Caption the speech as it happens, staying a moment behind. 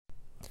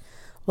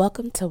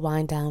Welcome to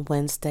Wind Down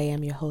Wednesday.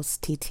 I'm your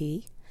host,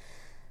 TT.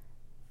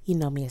 You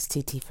know me as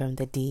TT from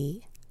the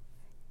D.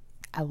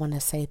 I want to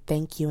say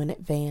thank you in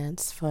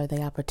advance for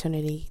the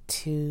opportunity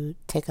to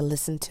take a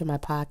listen to my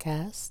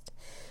podcast.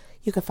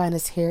 You can find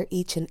us here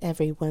each and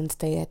every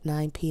Wednesday at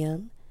 9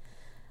 p.m.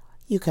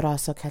 You could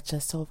also catch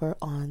us over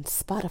on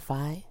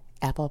Spotify,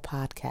 Apple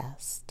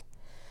Podcast.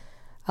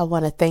 I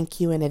want to thank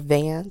you in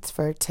advance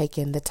for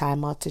taking the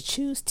time out to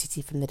choose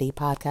TT from the D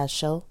podcast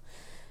show.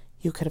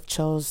 You could have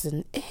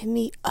chosen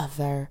any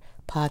other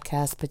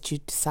podcast, but you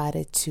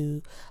decided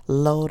to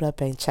load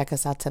up and check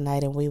us out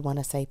tonight, and we want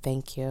to say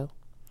thank you.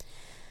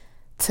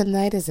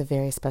 Tonight is a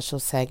very special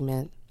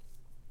segment.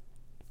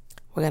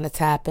 We're going to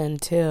tap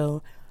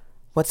into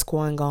what's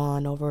going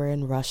on over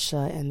in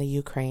Russia and the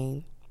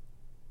Ukraine.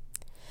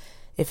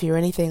 If you're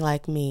anything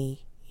like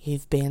me,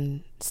 you've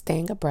been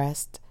staying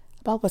abreast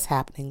about what's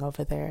happening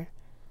over there.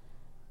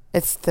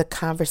 It's the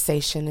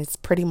conversation. It's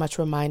pretty much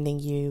reminding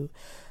you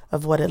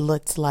of what it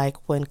looked like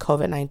when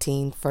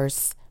COVID-19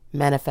 first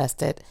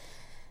manifested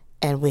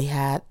and we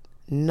had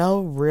no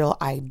real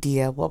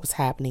idea what was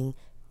happening.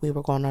 We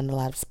were going on a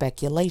lot of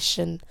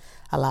speculation,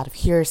 a lot of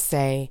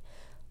hearsay.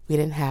 We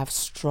didn't have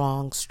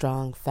strong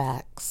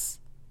facts.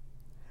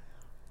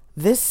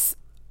 This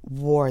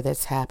war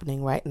that's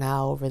happening right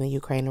now over in the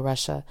Ukraine and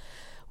Russia,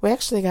 we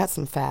actually got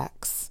some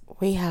facts.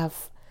 We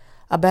have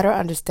a better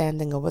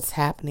understanding of what's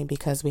happening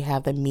because we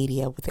have the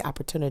media with the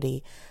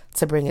opportunity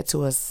to bring it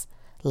to us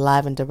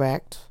live and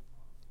direct,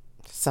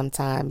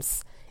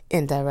 sometimes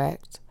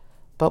indirect,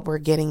 but we're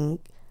getting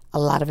a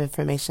lot of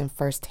information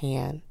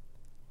firsthand.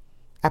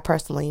 I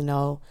personally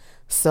know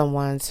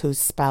someone whose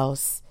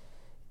spouse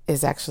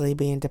is actually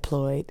being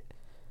deployed,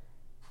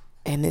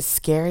 and it's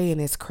scary and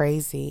it's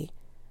crazy.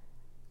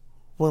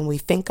 When we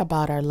think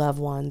about our loved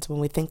ones, when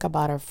we think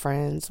about our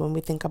friends, when we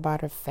think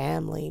about our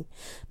family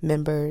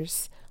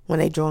members, when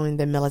they join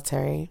the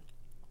military,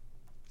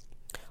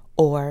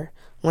 or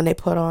when they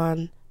put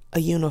on a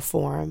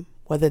uniform,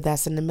 whether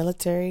that's in the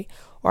military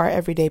or our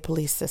everyday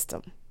police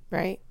system,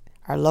 right?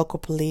 Our local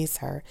police,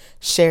 our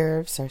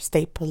sheriffs, our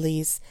state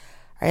police,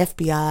 our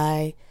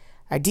FBI,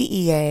 our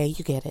DEA,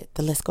 you get it.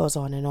 The list goes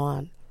on and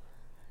on.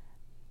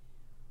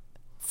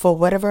 For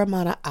whatever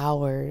amount of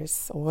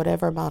hours or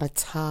whatever amount of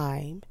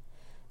time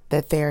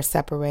that they're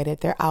separated,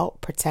 they're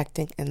out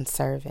protecting and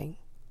serving.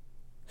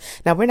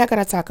 Now, we're not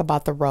going to talk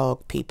about the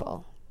rogue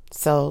people,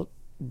 so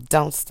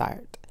don't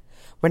start.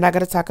 We're not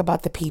going to talk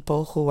about the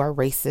people who are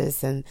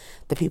racist and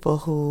the people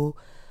who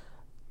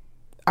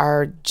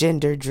are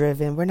gender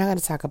driven. We're not going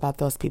to talk about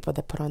those people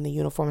that put on the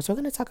uniforms. We're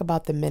going to talk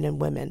about the men and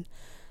women,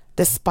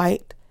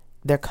 despite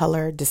their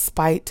color,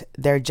 despite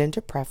their gender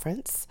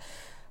preference,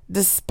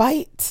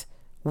 despite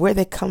where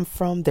they come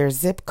from, their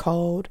zip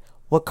code,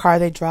 what car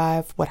they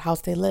drive, what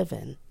house they live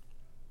in.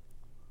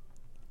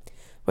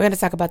 We're going to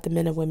talk about the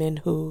men and women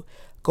who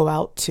go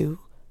out to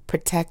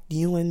protect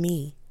you and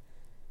me.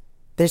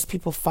 There's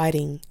people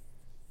fighting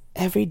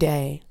every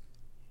day.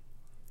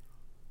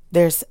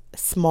 There's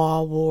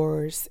small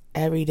wars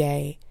every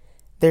day.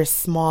 There's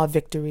small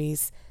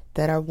victories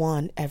that are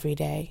won every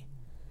day.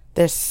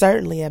 There's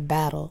certainly a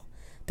battle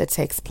that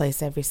takes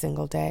place every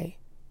single day.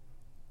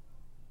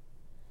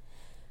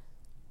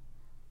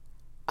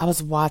 I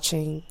was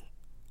watching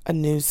a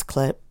news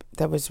clip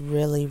that was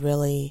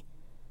really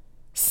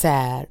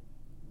sad.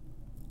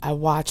 I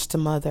watched a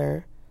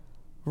mother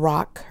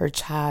rock her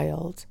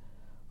child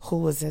who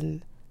was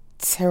in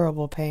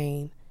terrible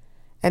pain.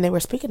 And they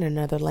were speaking in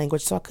another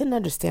language, so I couldn't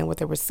understand what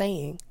they were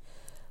saying.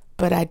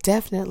 But I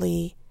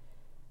definitely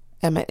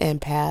am an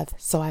empath,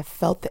 so I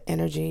felt the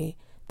energy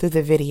through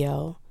the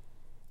video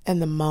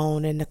and the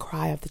moan and the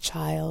cry of the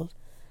child,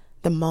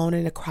 the moan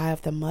and the cry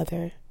of the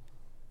mother,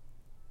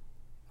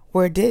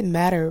 where it didn't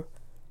matter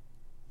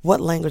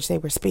what language they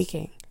were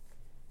speaking.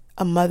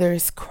 A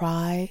mother's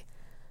cry,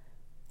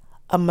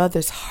 a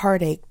mother's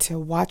heartache to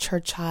watch her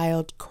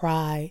child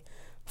cry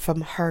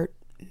from hurt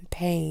and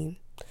pain,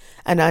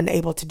 and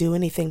unable to do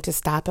anything to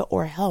stop it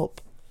or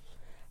help,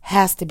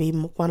 has to be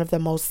one of the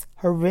most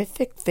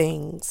horrific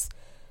things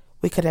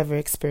we could ever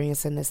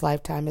experience in this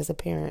lifetime as a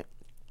parent.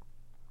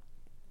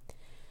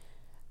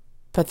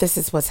 But this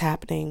is what's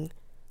happening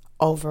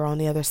over on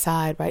the other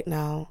side right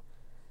now,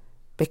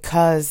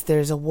 because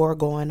there's a war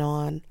going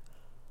on.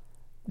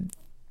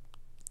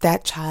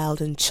 That child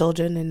and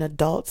children and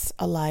adults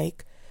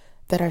alike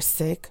that are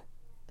sick,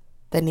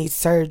 that need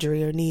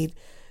surgery or need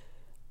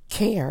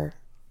care,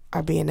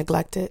 are being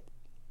neglected.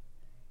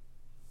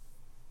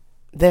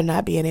 They're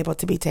not being able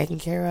to be taken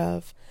care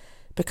of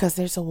because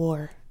there's a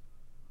war.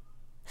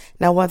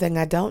 Now, one thing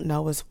I don't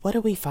know is, what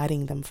are we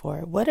fighting them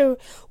for? What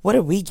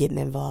are we getting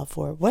involved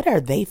for? What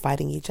are they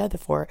fighting each other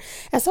for?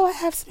 And so I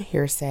have some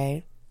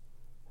hearsay.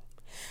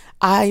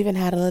 I even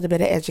had a little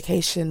bit of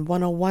education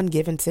 101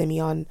 given to me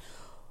on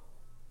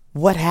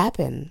what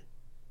happened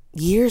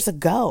years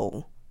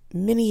ago,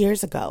 many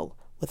years ago,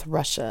 with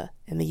Russia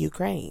and the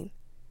Ukraine.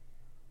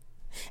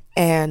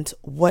 And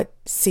what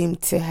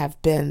seemed to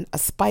have been a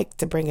spike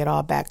to bring it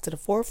all back to the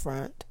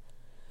forefront,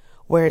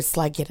 where it's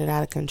like getting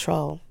out of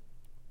control.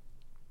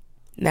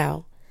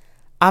 Now,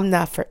 I'm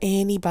not for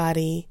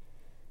anybody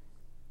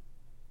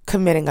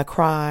committing a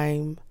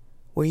crime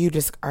where you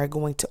just are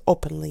going to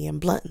openly and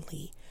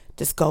bluntly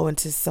just go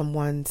into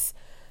someone's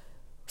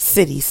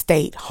city,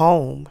 state,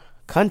 home,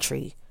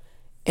 country,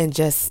 and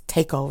just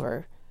take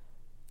over,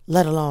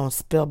 let alone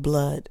spill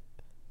blood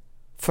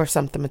for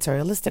something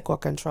materialistic or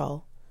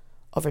control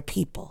over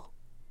people.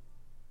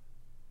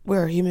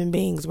 We're human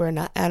beings. We're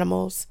not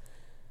animals.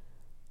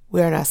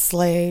 We're not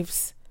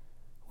slaves.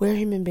 We're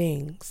human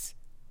beings.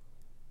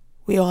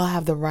 We all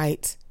have the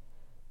right.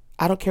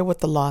 I don't care what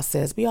the law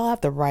says. We all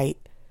have the right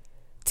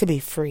to be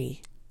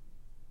free.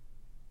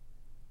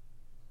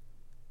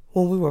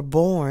 When we were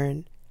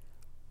born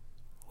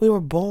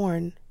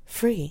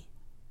free.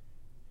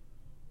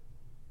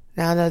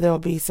 Now I know there will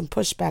be some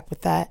pushback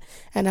with that,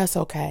 and that's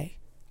okay.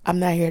 I'm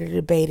not here to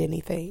debate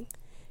anything.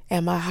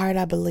 In my heart,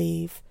 I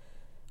believe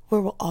we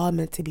were all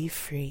meant to be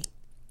free.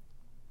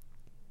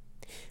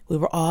 We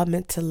were all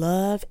meant to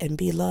love and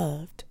be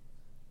loved.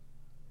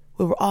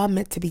 We were all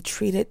meant to be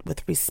treated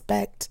with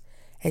respect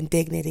and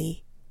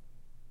dignity.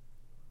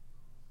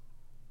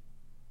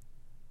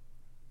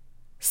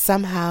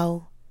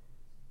 Somehow,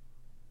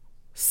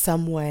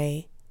 some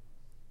way,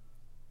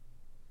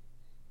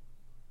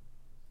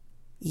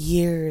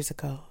 years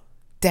ago,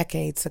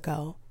 decades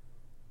ago,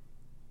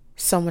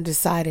 someone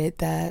decided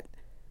that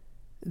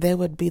they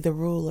would be the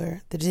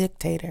ruler, the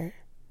dictator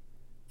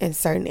in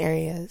certain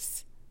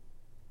areas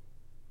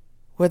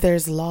where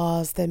there's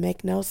laws that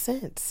make no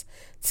sense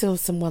to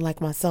someone like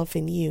myself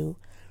and you.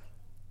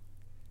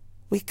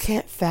 We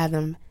can't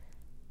fathom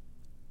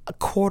a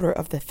quarter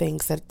of the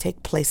things that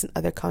take place in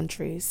other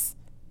countries,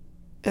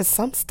 in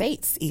some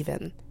states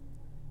even.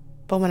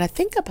 But when I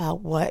think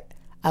about what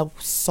I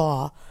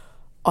saw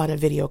on a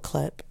video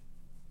clip,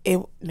 it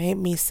made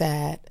me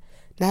sad.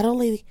 Not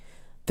only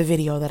the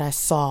video that I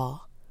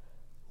saw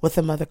with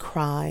the mother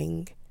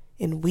crying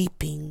and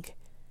weeping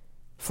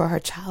for her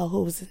child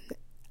who was in,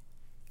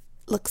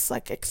 looks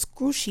like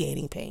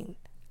excruciating pain.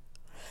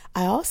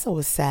 I also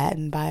was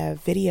saddened by a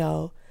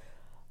video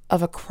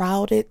of a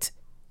crowded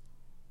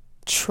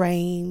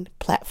train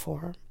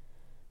platform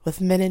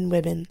with men and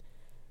women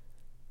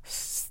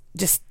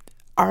just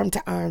arm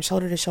to arm,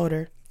 shoulder to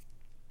shoulder,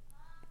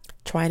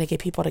 trying to get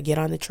people to get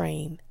on the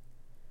train.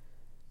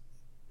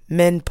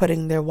 Men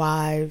putting their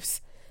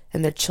wives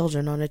and their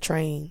children on a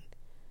train,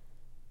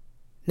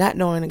 not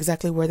knowing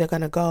exactly where they're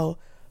going to go,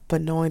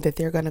 but knowing that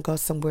they're going to go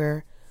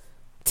somewhere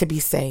to be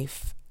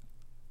safe.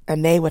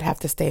 And they would have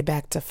to stay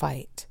back to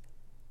fight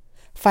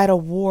a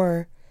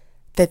war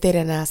that they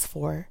didn't ask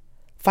for.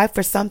 Fight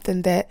for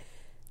something that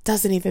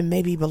doesn't even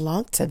maybe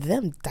belong to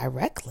them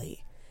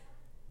directly.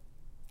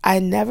 I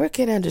never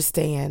can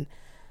understand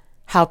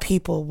how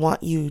people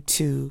want you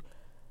to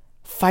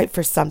fight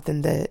for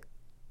something that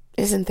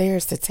isn't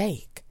theirs to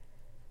take.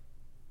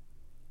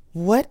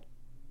 What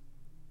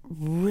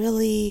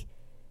really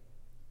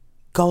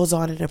goes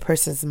on in a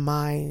person's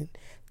mind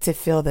to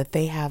feel that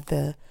they have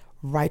the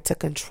right to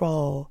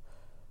control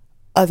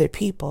other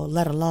people,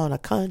 let alone a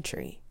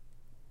country?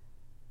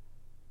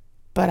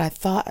 But I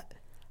thought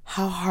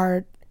how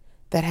hard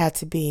that had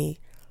to be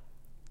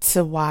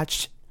to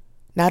watch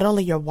not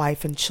only your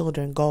wife and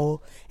children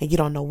go and you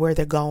don't know where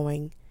they're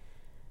going,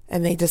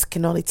 and they just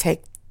can only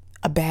take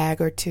a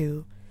bag or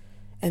two,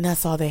 and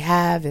that's all they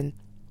have, and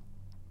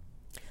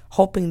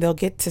hoping they'll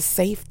get to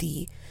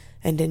safety,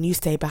 and then you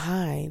stay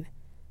behind.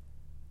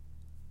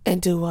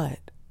 And do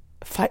what?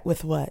 Fight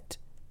with what?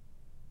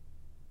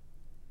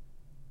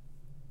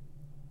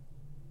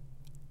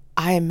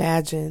 I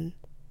imagine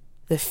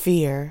the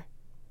fear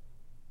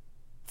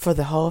for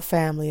the whole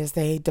family as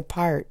they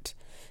depart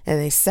and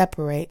they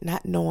separate,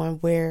 not knowing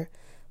where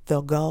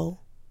they'll go,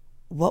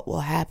 what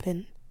will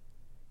happen,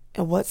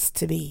 and what's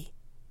to be.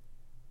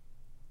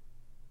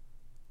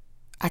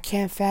 I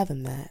can't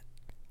fathom that.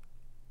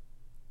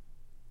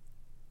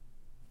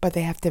 But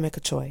they have to make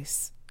a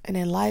choice. And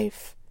in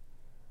life,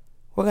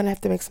 we're going to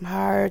have to make some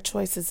hard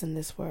choices in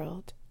this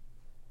world.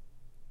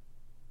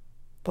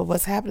 But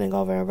what's happening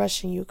over in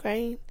Russia and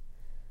Ukraine,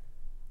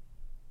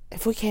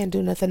 if we can't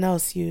do nothing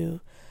else,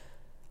 you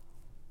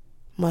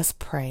must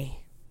pray.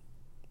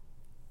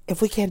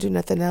 If we can't do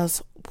nothing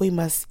else, we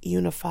must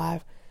unify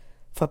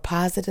for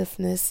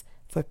positiveness,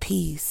 for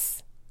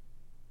peace.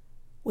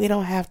 We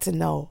don't have to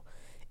know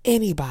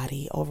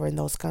anybody over in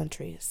those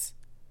countries.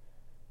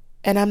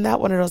 And I'm not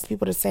one of those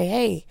people to say,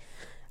 hey,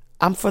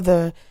 I'm for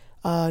the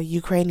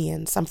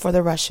Ukrainians, I'm for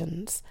the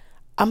Russians.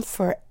 I'm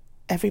for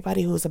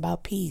everybody who's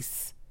about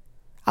peace.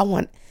 I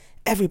want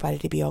everybody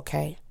to be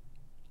okay.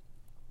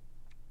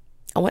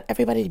 I want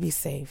everybody to be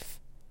safe.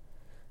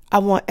 I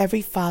want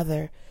every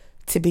father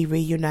to be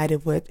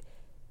reunited with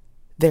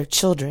their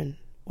children,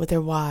 with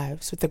their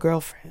wives, with their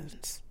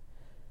girlfriends,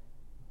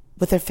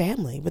 with their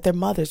family, with their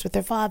mothers, with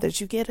their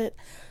fathers. You get it?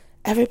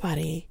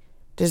 Everybody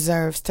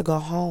deserves to go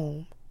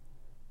home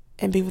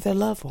and be with their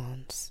loved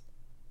ones.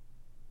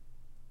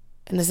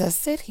 And as I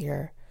sit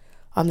here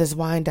on this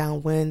Wind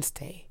Down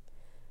Wednesday,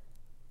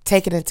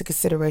 taking into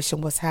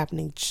consideration what's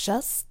happening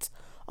just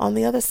on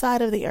the other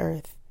side of the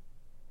earth,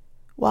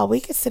 while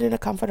we can sit in the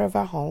comfort of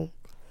our home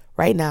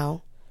right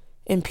now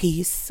in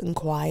peace and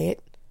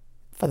quiet,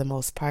 for the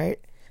most part,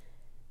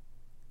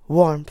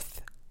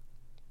 warmth,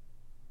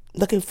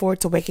 looking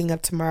forward to waking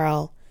up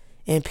tomorrow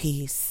in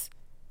peace.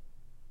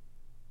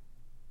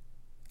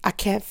 I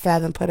can't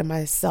fathom putting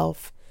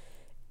myself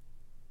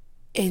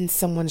in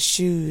someone's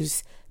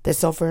shoes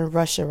that's over in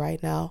Russia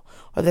right now,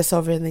 or that's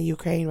over in the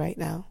Ukraine right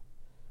now.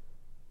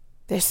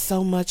 There's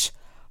so much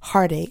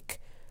heartache.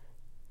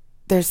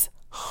 There's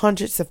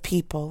hundreds of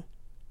people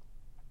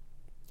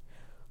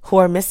who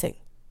are missing.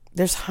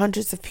 There's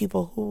hundreds of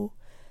people who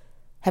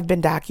have been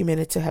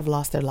documented to have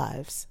lost their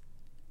lives.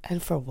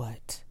 And for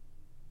what?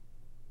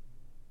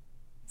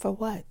 For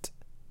what?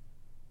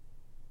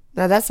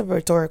 Now that's a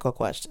rhetorical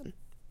question.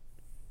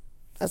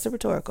 That's a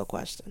rhetorical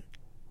question.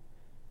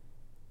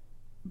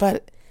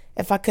 But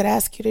if I could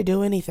ask you to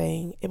do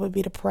anything, it would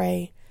be to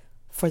pray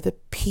for the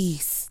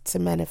peace to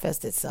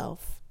manifest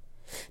itself.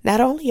 Not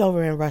only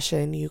over in Russia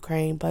and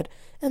Ukraine, but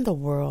in the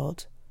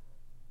world.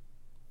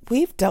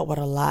 We've dealt with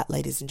a lot,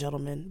 ladies and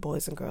gentlemen,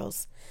 boys and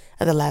girls,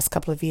 in the last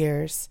couple of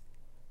years.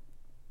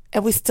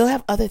 And we still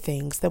have other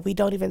things that we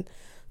don't even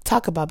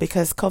talk about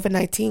because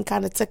COVID-19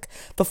 kind of took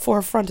the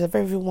forefront of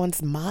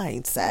everyone's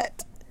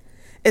mindset.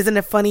 Isn't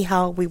it funny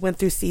how we went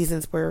through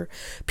seasons where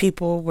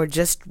people were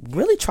just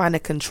really trying to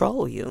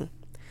control you,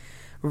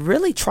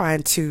 really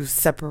trying to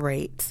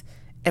separate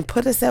and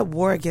put us at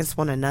war against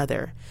one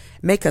another,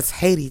 make us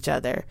hate each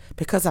other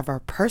because of our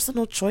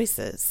personal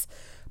choices,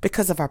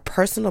 because of our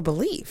personal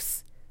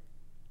beliefs.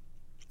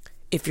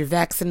 If you're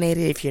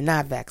vaccinated, if you're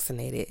not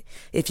vaccinated,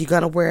 if you're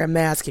going to wear a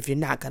mask, if you're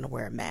not going to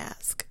wear a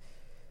mask.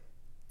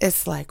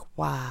 It's like,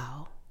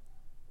 wow.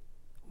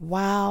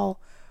 Wow,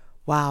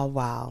 wow,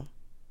 wow.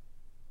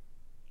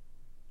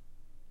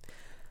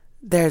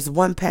 There's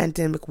one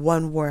pandemic,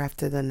 one war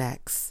after the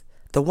next.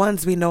 The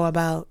ones we know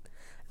about,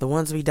 the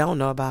ones we don't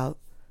know about.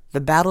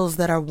 The battles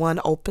that are won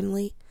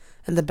openly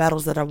and the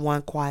battles that are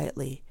won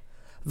quietly.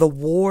 The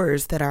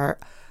wars that are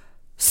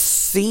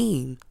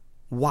seen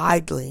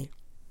widely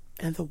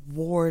and the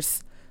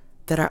wars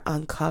that are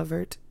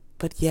uncovered,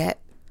 but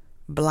yet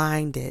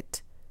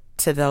blinded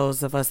to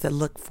those of us that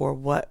look for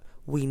what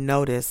we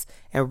notice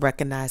and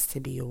recognize to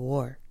be a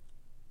war.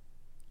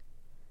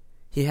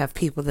 You have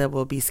people that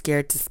will be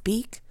scared to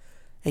speak,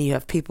 and you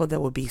have people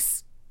that will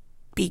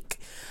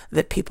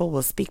people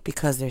will speak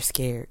because they're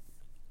scared.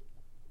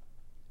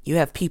 You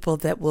have people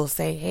that will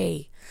say,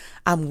 hey,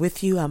 I'm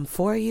with you, I'm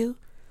for you.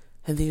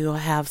 And then you'll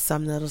have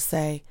some that'll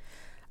say,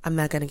 I'm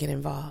not going to get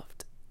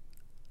involved.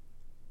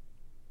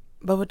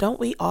 But don't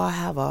we all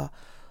have a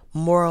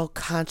moral,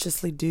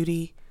 consciously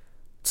duty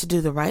to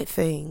do the right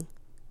thing?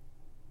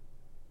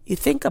 You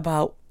think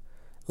about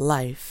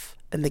life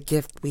and the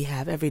gift we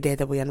have every day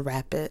that we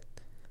unwrap it.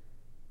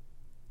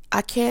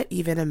 I can't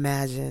even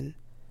imagine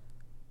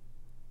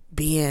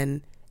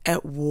being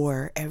at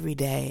war every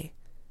day.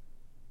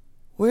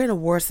 We're in a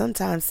war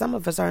sometimes. Some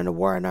of us are in a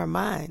war in our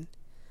mind.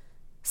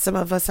 Some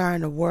of us are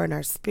in a war in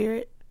our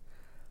spirit.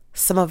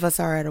 Some of us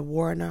are at a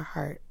war in our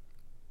heart.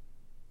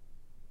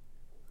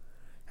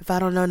 If I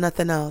don't know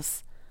nothing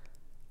else,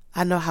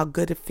 I know how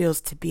good it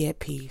feels to be at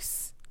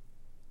peace.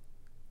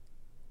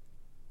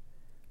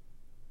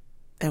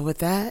 And with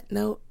that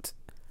note,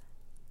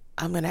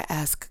 I'm going to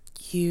ask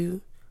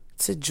you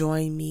to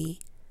join me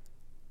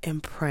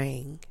in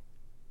praying.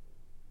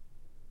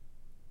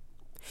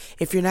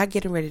 If you're not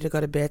getting ready to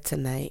go to bed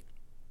tonight,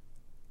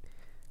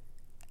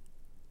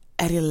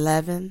 at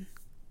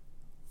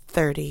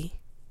 11:30,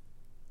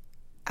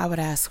 I would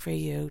ask for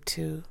you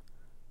to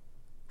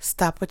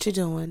stop what you're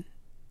doing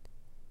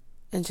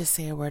and just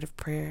say a word of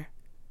prayer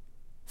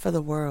for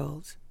the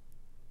world,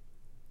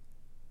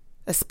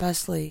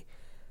 especially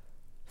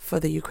for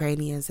the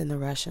Ukrainians and the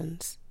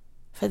Russians,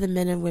 for the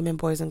men and women,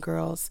 boys and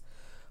girls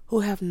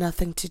who have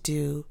nothing to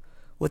do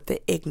with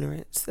the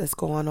ignorance that's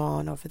going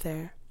on over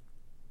there.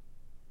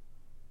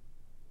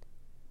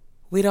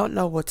 We don't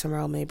know what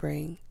tomorrow may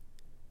bring.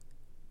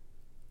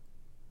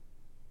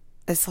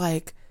 It's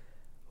like,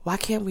 why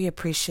can't we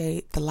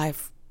appreciate the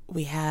life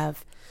we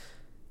have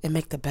and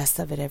make the best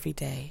of it every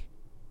day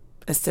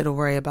instead of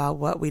worry about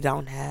what we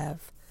don't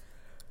have,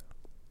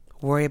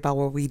 worry about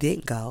where we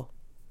didn't go,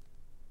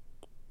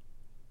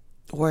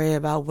 worry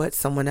about what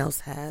someone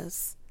else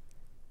has.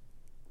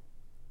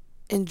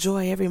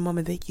 Enjoy every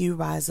moment that you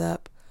rise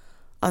up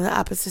on the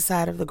opposite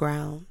side of the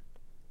ground,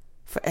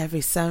 for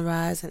every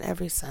sunrise and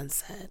every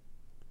sunset,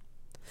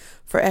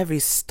 for every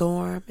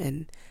storm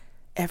and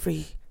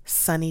every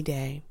sunny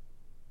day.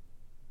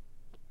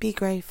 Be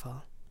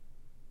grateful.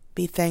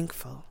 Be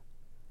thankful.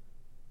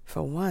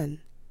 For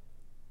one,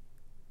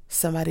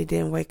 somebody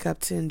didn't wake up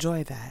to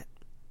enjoy that.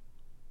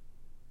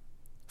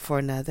 For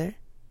another,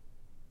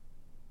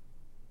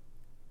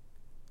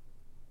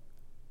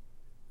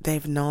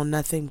 they've known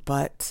nothing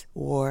but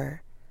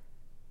war.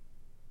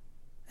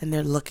 And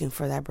they're looking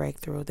for that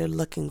breakthrough. They're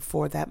looking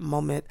for that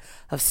moment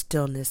of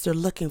stillness. They're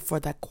looking for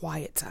that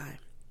quiet time.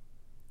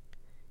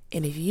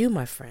 And if you,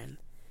 my friend,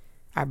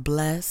 are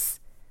blessed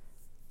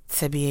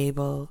to be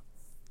able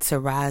to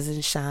rise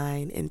and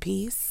shine in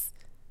peace,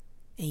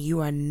 and you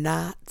are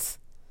not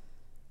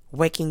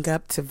waking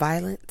up to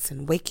violence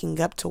and waking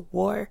up to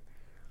war,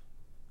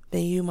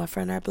 then you, my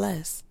friend, are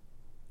blessed.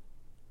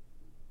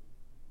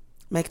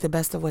 Make the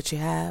best of what you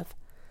have.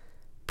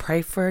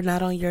 Pray for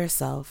not only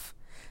yourself,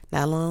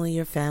 not only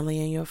your family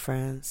and your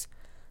friends.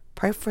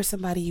 Pray for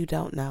somebody you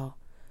don't know.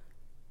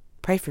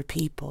 Pray for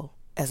people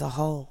as a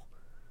whole,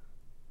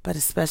 but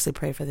especially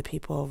pray for the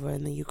people over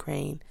in the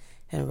Ukraine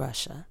and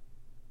Russia.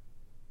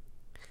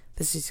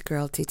 This is your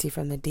girl TT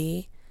from the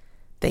D.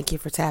 Thank you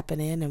for tapping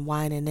in and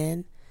whining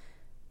in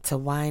to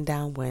Wind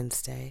Down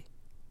Wednesday.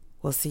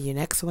 We'll see you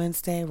next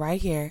Wednesday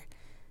right here,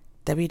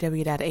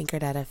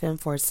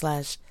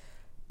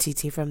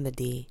 www.anchor.fm/TT from the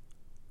D,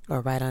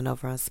 or right on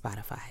over on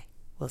Spotify.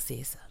 We'll see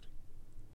you soon.